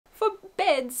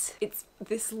beds, it's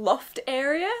this loft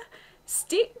area,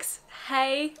 sticks,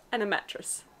 hay and a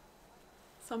mattress.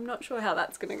 So I'm not sure how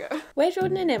that's gonna go. We're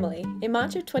Jordan and Emily. In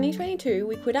March of 2022,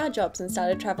 we quit our jobs and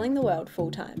started travelling the world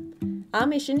full time. Our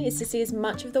mission is to see as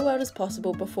much of the world as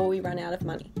possible before we run out of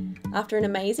money. After an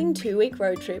amazing 2-week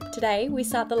road trip, today we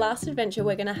start the last adventure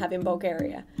we're going to have in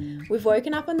Bulgaria. We've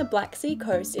woken up on the Black Sea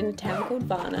coast in a town called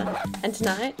Varna, and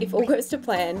tonight, if all goes to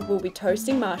plan, we'll be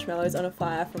toasting marshmallows on a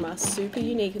fire from our super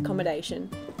unique accommodation,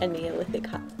 a Neolithic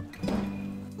hut.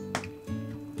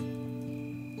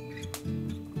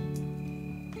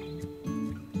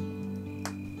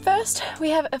 First, we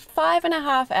have a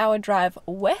 5.5-hour drive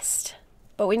west,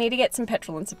 but we need to get some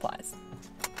petrol and supplies.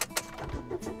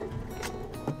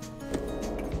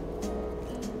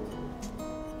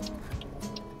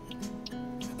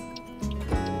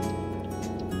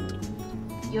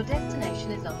 Your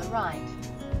destination is on the right.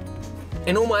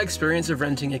 In all my experience of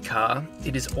renting a car,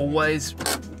 it is always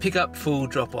pick up full,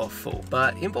 drop off full.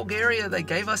 But in Bulgaria, they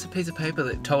gave us a piece of paper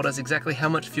that told us exactly how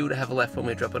much fuel to have left when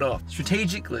we drop it off.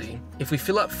 Strategically, if we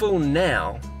fill up full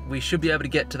now, we should be able to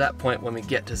get to that point when we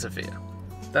get to Sofia.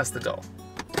 That's the goal.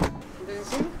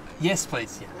 Benzene? Yes,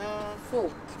 please. Yeah. Full.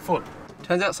 Full.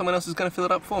 Turns out someone else is going to fill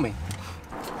it up for me.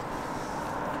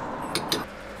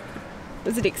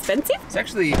 Was it expensive? It's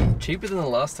actually cheaper than the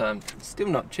last time. Still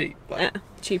not cheap, but...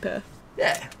 cheaper.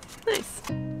 Yeah. Nice.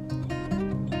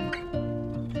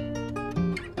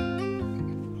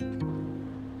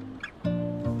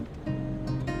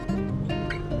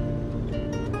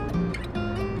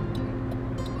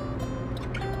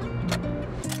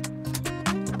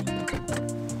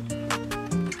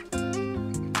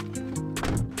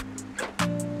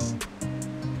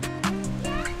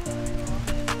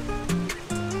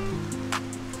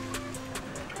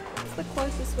 The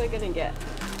closest we're gonna get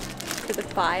to the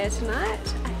fire tonight.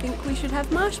 I think we should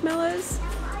have marshmallows.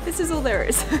 This is all there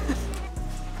is.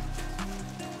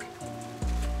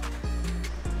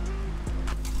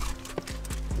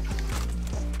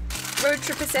 Road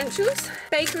trip essentials,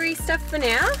 bakery stuff for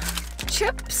now,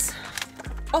 chips,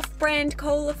 off-brand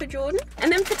cola for Jordan.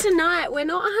 And then for tonight, we're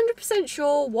not 100%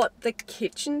 sure what the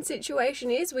kitchen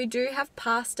situation is. We do have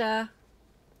pasta.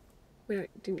 We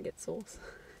didn't get sauce.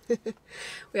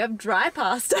 We have dry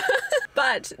pasta,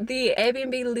 but the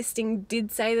Airbnb listing did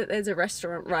say that there's a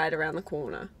restaurant right around the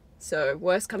corner. So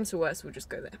worst comes to worst, we'll just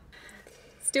go there.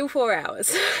 Still 4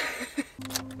 hours.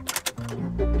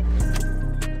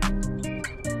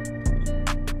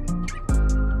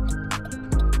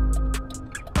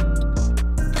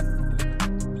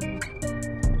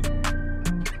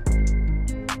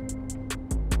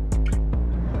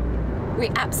 We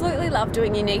absolutely love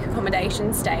doing unique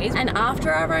accommodation stays, and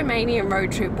after our Romanian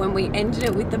road trip, when we ended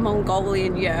it with the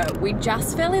Mongolian yurt, we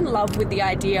just fell in love with the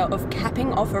idea of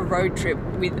capping off a road trip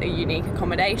with a unique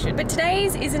accommodation. But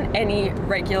today's isn't any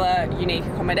regular unique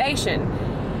accommodation.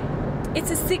 It's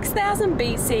a 6000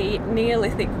 BC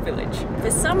Neolithic village.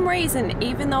 For some reason,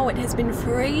 even though it has been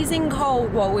freezing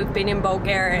cold while we've been in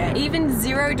Bulgaria, even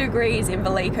 0 degrees in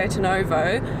Veliko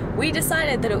Tarnovo, we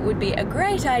decided that it would be a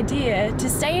great idea to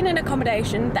stay in an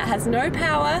accommodation that has no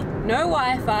power, no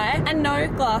Wi-Fi, and no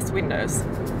glass windows.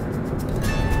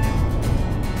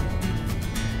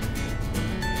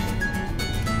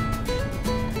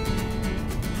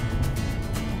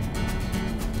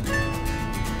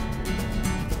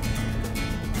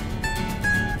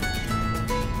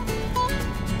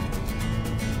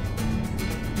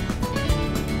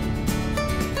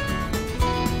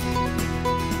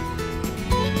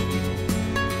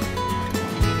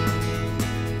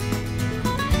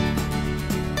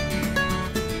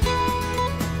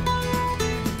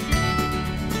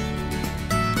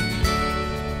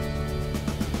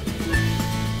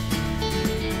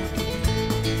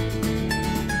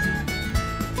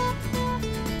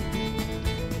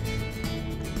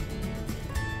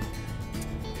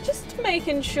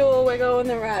 Making sure we're going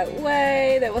the right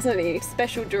way. There wasn't any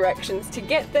special directions to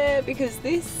get there because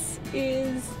this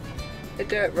is a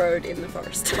dirt road in the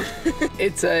forest.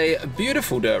 It's a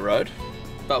beautiful dirt road,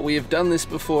 but we have done this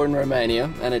before in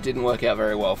Romania and it didn't work out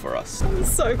very well for us. I'm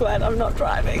so glad I'm not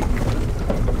driving.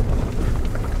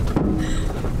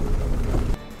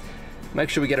 Make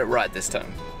sure we get it right this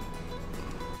time.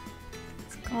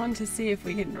 Let's go on to see if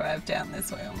we can drive down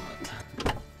this way or not.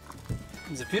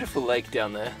 There's a beautiful lake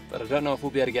down there, but I don't know if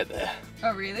we'll be able to get there.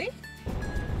 Oh, really?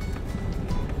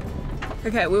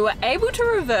 Okay, we were able to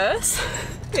reverse.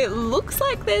 It looks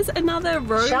like there's another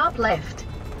road Sharp left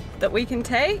that we can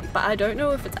take, but I don't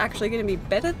know if it's actually going to be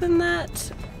better than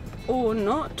that or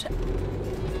not.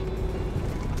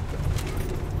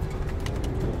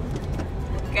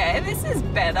 Okay, this is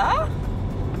better.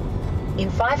 In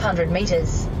 500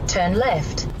 meters, turn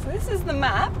left. So this is the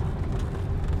map.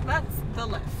 That's the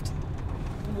left.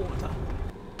 Water.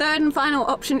 Third and final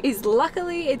option is,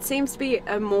 luckily it seems to be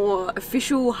a more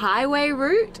official highway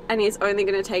route and is only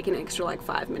going to take an extra like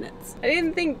 5 minutes. I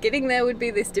didn't think getting there would be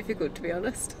this difficult, to be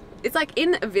honest. It's like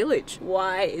in a village.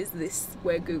 Why is this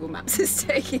where Google Maps is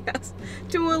taking us?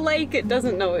 To a lake it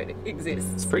doesn't know it exists.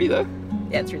 It's pretty though.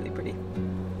 Yeah, it's really pretty.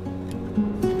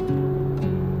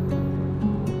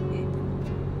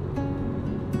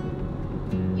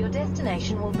 Your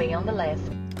destination will be on the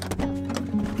left.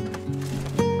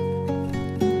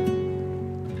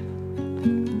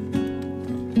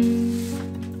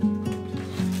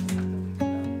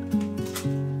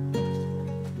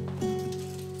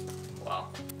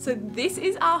 So this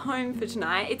is our home for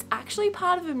tonight. It's actually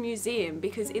part of a museum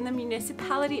because in the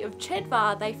municipality of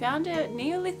Chavdar, they found a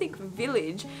Neolithic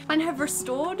village and have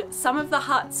restored some of the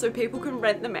huts so people can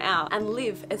rent them out and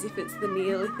live as if it's the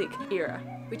Neolithic era,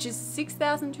 which is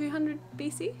 6,200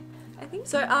 BC, I think.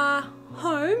 So our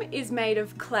home is made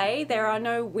of clay. There are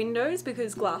no windows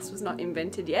because glass was not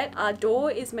invented yet. Our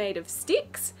door is made of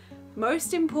sticks.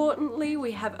 Most importantly,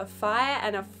 we have a fire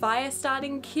and a fire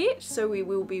starting kit, so we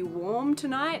will be warm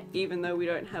tonight, even though we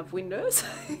don't have windows.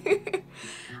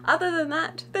 Other than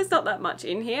that, there's not that much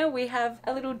in here. We have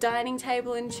a little dining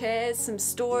table and chairs, some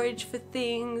storage for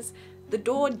things. The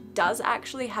door does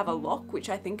actually have a lock, which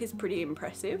I think is pretty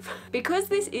impressive. Because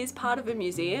this is part of a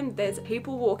museum, there's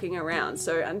people walking around,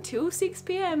 so until 6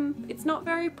 p.m, it's not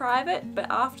very private, but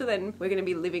after then, we're gonna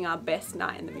be living our best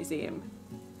night in the museum.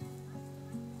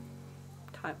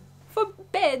 For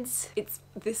beds, it's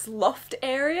this loft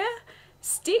area,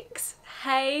 sticks,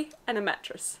 hay, and a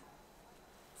mattress.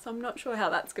 So I'm not sure how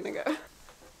that's gonna go.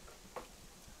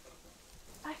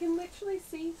 I can literally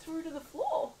see through to the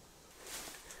floor.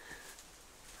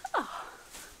 Oh.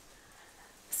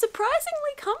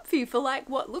 Surprisingly comfy for like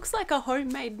what looks like a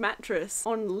homemade mattress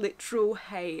on literal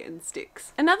hay and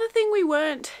sticks. Another thing we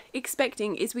weren't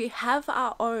expecting is we have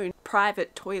our own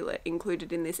private toilet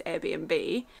included in this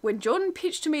Airbnb. When Jordan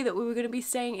pitched to me that we were going to be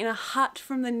staying in a hut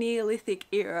from the Neolithic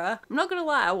era, I'm not going to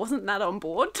lie, I wasn't that on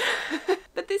board,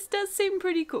 but this does seem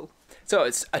pretty cool. So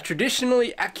it's a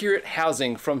traditionally accurate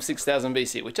housing from 6000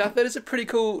 BC, which I thought is a pretty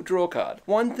cool draw card.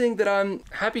 One thing that I'm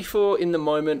happy for in the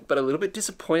moment, but a little bit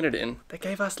disappointed in, they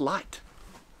gave us light.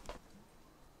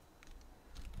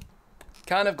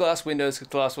 Can't have glass windows because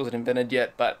glass wasn't invented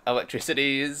yet, but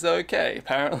electricity is okay,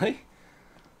 apparently.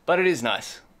 But it is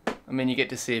nice. I mean, you get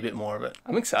to see a bit more of it.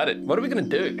 I'm excited. What are we gonna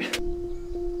do?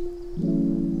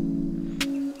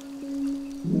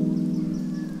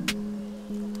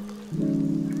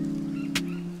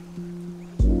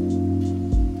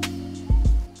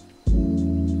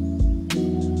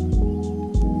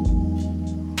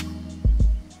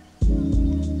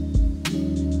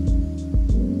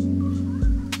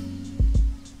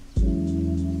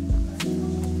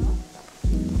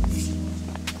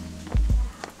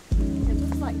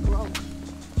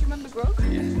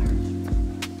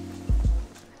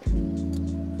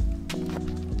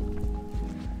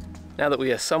 Now that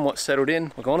we are somewhat settled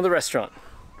in, we're going to the restaurant.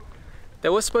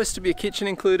 There was supposed to be a kitchen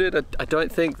included. I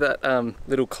don't think that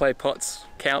little clay pots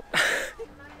count.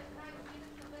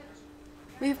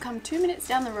 We have come 2 minutes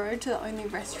down the road to the only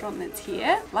restaurant that's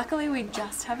here. Luckily, we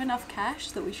just have enough cash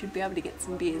that we should be able to get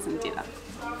some beers and dinner.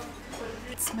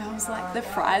 It smells like the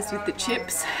fries with the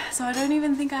chips, so I don't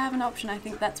even think I have an option. I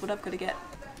think that's what I've got to get.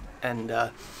 And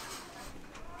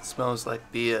smells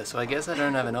like beer, so I guess I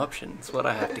don't have an option. It's what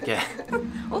I have to get.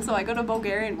 Also, I got a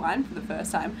Bulgarian wine for the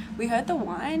first time. We heard the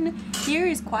wine here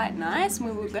is quite nice.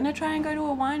 We were going to try and go to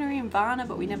a winery in Varna,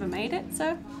 but we never made it,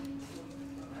 so...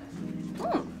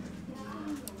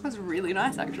 That's really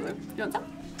nice, actually. Do you want some?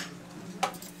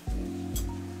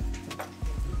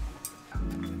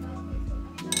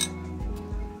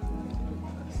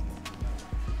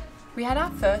 We had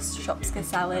our first Shopska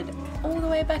salad all the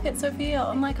way back at Sofia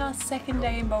on like our second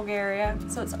day in Bulgaria,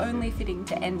 so it's only fitting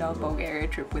to end our Bulgaria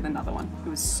trip with another one. It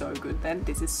was so good then.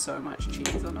 This is so much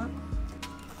cheese on it.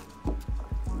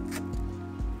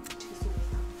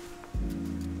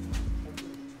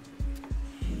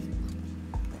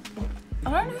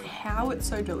 I don't know how it's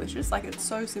so delicious, like it's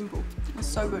so simple. It's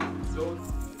so good.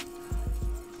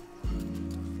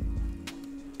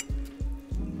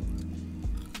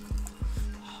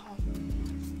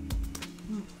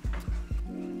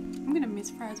 I'm gonna miss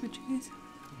fries with cheese.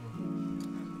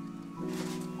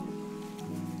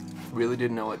 Really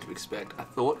didn't know what to expect. I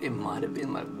thought it might have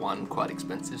been like one quite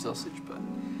expensive sausage, but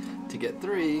to get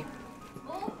 3,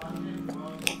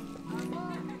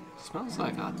 smells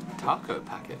like a taco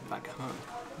packet back home.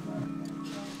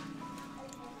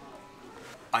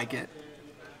 I get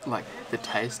like the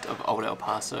taste of old El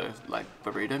Paso like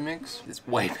burrito mix. It's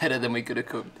way better than we could have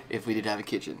cooked if we did have a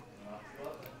kitchen.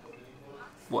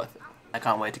 Worth it. I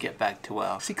can't wait to get back to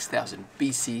our 6000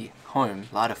 BC home,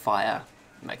 light a fire,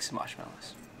 make some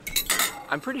marshmallows.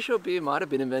 I'm pretty sure beer might have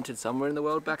been invented somewhere in the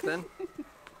world back then.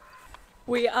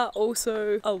 We are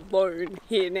also alone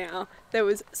here now. There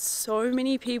was so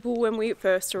many people when we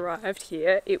first arrived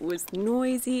here. It was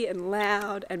noisy and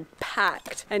loud and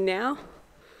packed. And now,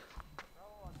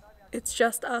 it's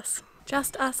just us.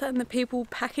 Just us and the people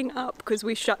packing up because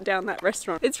we shut down that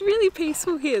restaurant. It's really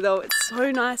peaceful here though. It's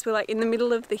so nice. We're like in the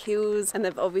middle of the hills and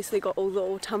they've obviously got all the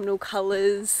autumnal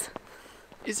colours.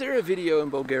 Is there a video in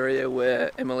Bulgaria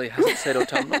where Emily hasn't said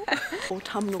autumnal?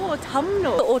 Autumnal.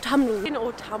 Autumnal. Autumnal. In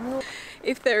autumnal.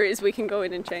 If there is, we can go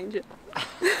in and change it.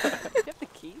 Do you have the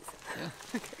keys? Yeah.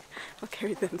 Okay. I'll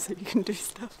carry them so you can do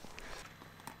stuff.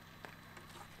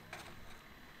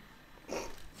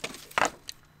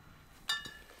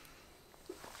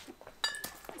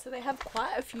 So they have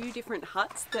quite a few different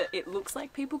huts that it looks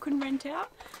like people can rent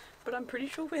out, but I'm pretty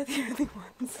sure we're the only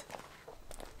ones.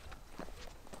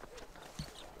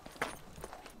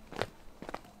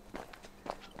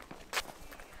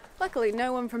 Luckily,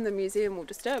 no one from the museum will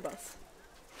disturb us.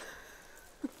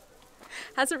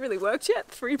 Hasn't really worked yet.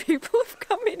 3 people have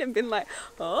come in and been like,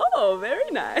 oh, very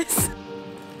nice.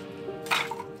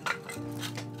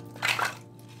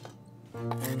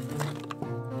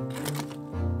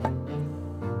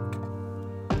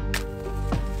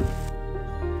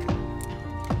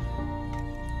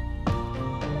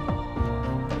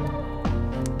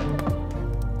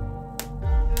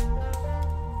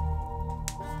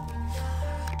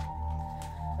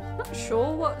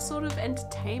 Sure what sort of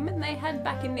entertainment they had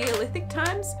back in Neolithic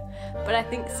times, but I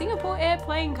think Singapore Air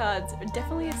playing cards are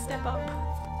definitely a step up.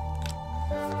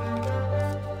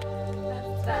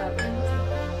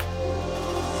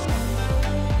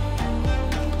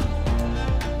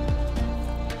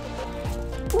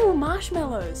 Ooh,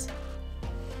 marshmallows!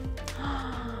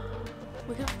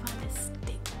 We're gonna find a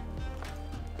stick.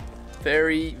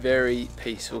 Very, very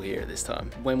peaceful here at this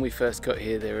time. When we first got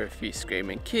here, there were a few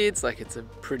screaming kids, like it's a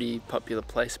pretty popular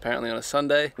place apparently on a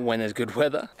Sunday when there's good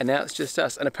weather. And now it's just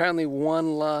us, and apparently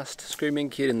one last screaming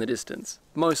kid in the distance.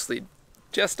 Mostly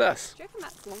just us. Do you reckon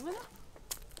that's long enough?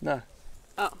 No.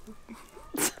 Oh.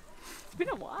 It's been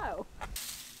a while.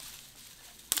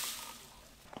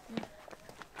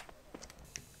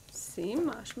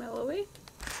 Seem marshmallowy.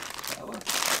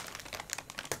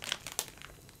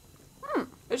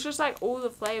 It's just like all the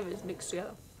flavours mixed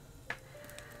together.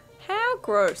 How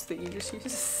gross that you just use a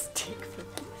stick for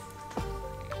this.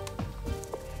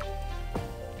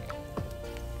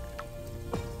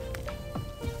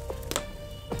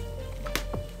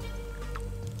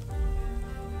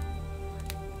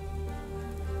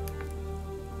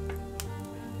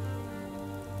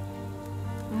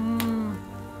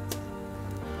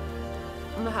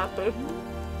 I'm happy.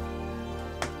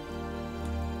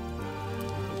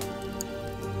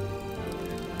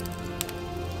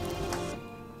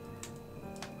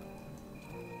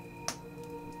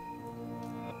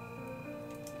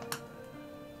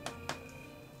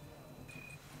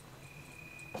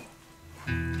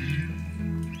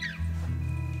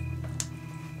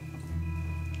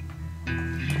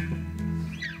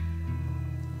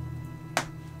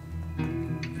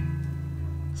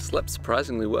 Slept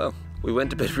surprisingly well. We went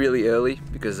to bed really early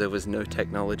because there was no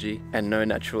technology and no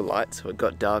natural light, so it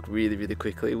got dark really, really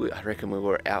quickly. I reckon we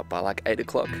were out by like 8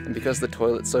 o'clock. And because the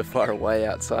toilet's so far away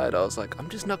outside, I was like, I'm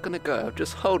just not gonna go, I'll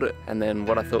just hold it. And then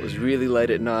what I thought was really late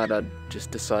at night, I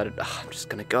just decided, I'm just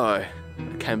gonna go. I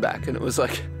came back and it was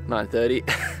like 9:30,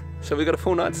 so we got a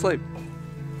full night's sleep.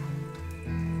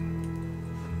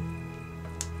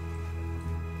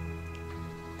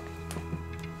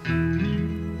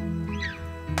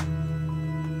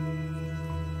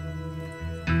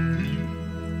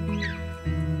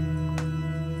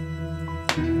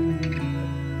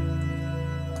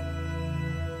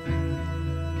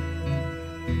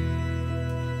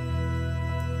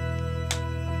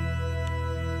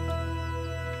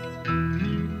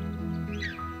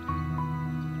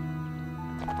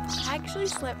 I actually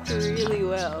slept really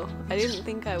well. I didn't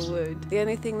think I would. The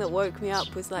only thing that woke me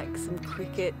up was like some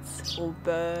crickets or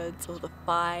birds or the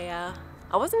fire.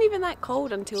 I wasn't even that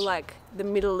cold until like the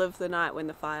middle of the night when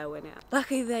the fire went out.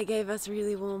 Luckily they gave us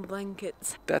really warm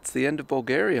blankets. That's the end of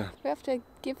Bulgaria. We have to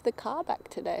give the car back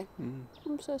today.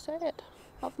 I'm so sad.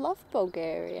 I've loved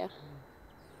Bulgaria.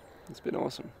 It's been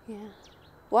awesome. Yeah.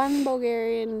 One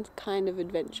Bulgarian kind of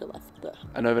adventure left though.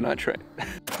 An overnight train.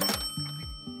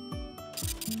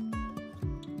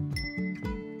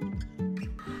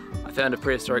 I found a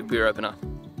prehistoric beer opener.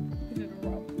 Is it a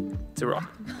rock? It's a rock.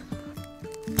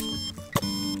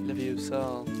 Love you,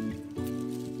 Sal.